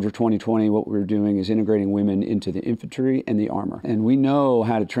part of Soldier 2020, what we're doing is integrating women into the infantry and the armor. And we know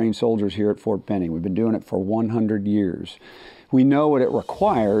how to train soldiers here at Fort Benning. We've been doing it for 100 years. We know what it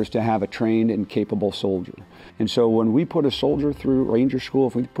requires to have a trained and capable soldier. And so when we put a soldier through Ranger School,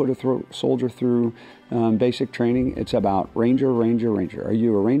 if we put a soldier through basic training, it's about Ranger, Ranger, Ranger. Are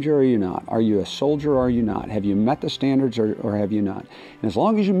you a Ranger or are you not? Are you a soldier or are you not? Have you met the standards or have you not? And as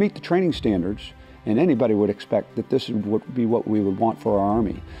long as you meet the training standards, and anybody would expect that this would be what we would want for our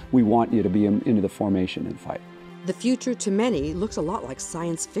Army, we want you to be into the formation and fight. The future to many looks a lot like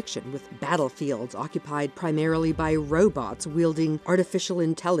science fiction, with battlefields occupied primarily by robots wielding artificial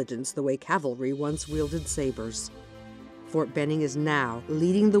intelligence the way cavalry once wielded sabers. Fort Benning is now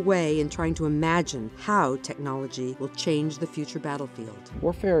leading the way in trying to imagine how technology will change the future battlefield.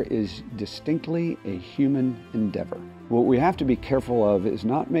 Warfare is distinctly a human endeavor. What we have to be careful of is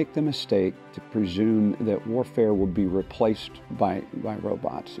not make the mistake to presume that warfare will be replaced by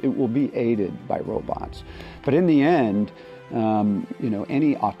robots. It will be aided by robots. But in the end,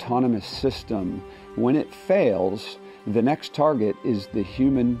 any autonomous system, when it fails, the next target is the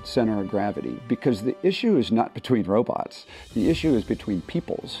human center of gravity, because the issue is not between robots. The issue is between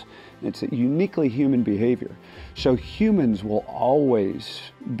peoples. It's a uniquely human behavior. So humans will always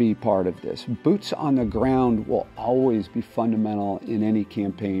be part of this. Boots on the ground will always be fundamental in any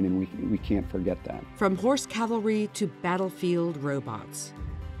campaign, and we can't forget that. From horse cavalry to battlefield robots.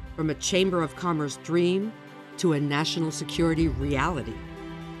 From a Chamber of Commerce dream to a national security reality.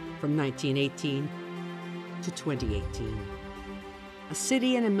 From 1918 to 2018. A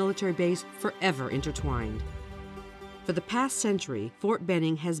city and a military base forever intertwined. For the past century, Fort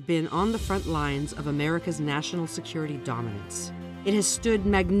Benning has been on the front lines of America's national security dominance. It has stood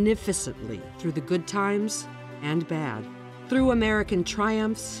magnificently through the good times and bad, through American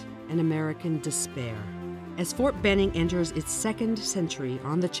triumphs and American despair. As Fort Benning enters its second century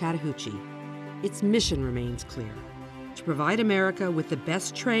on the Chattahoochee, its mission remains clear: to provide America with the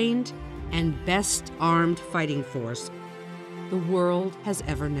best trained and best armed fighting force the world has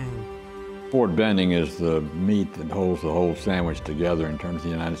ever known. Fort Benning is the meat that holds the whole sandwich together in terms of the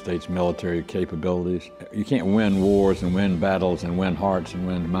United States military capabilities. You can't win wars and win battles and win hearts and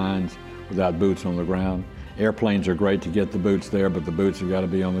win minds without boots on the ground. Airplanes are great to get the boots there, but the boots have got to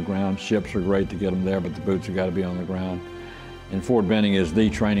be on the ground. Ships are great to get them there, but the boots have got to be on the ground. And Fort Benning is the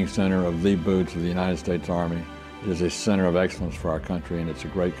training center of the boots of the United States Army. It is a center of excellence for our country, and it's a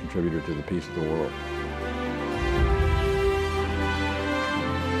great contributor to the peace of the world.